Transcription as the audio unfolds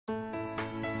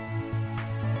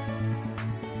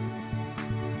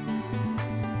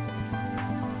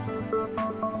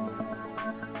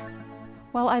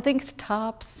Well, I think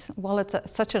TOPS, well, it's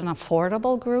such an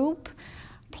affordable group,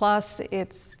 plus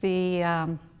it's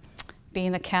the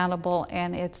being accountable,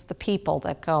 and it's the people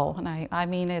that go. And I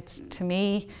mean, to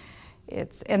me,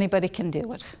 it's anybody can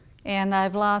do it. And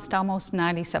I've lost almost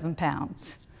 97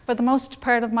 pounds. For the most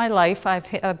part of my life,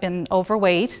 I've been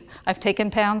overweight. I've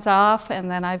taken pounds off, and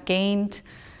then I've gained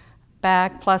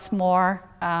back plus more.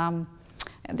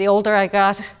 The older I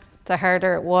got, the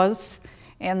harder it was,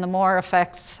 and the more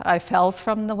effects I felt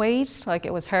from the weight. Like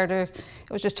it was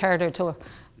just harder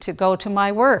to go to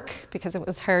my work because it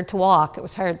was hard to walk, it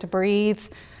was hard to breathe.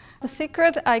 The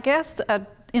secret, I guess,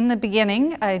 in the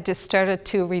beginning, I just started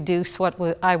to reduce what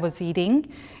I was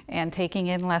eating and taking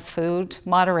in less food,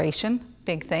 moderation,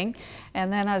 big thing.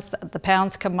 And then as the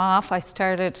pounds come off, I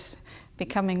started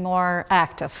becoming more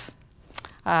active.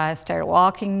 I started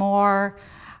walking more.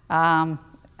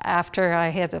 After I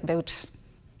had about,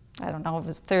 I don't know, it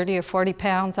was 30 or 40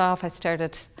 pounds off, I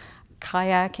started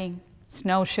kayaking,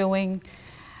 snowshoeing,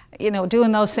 you know,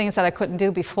 doing those things that I couldn't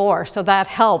do before. So that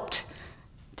helped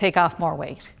take off more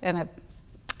weight. And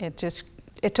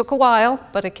it took a while,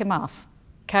 but it came off.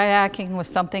 Kayaking was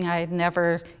something I had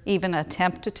never even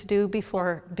attempted to do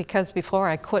before, because before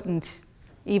I couldn't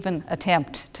even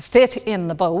attempt to fit in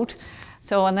the boat.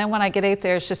 So, and then when I get out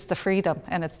there, it's just the freedom,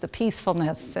 and it's the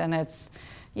peacefulness, and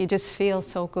you just feel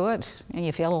so good, and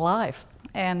you feel alive.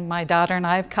 And my daughter and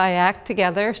I have kayaked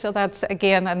together, so that's,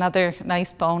 again, another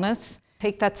nice bonus.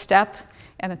 Take that step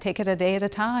and take it a day at a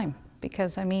time,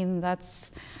 because, I mean,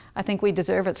 I think we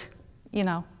deserve it, you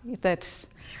know, that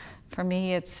for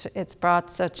me it's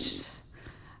brought such,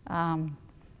 I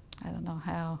don't know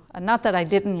how, not that I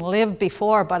didn't live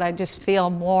before, but I just feel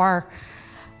more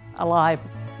alive.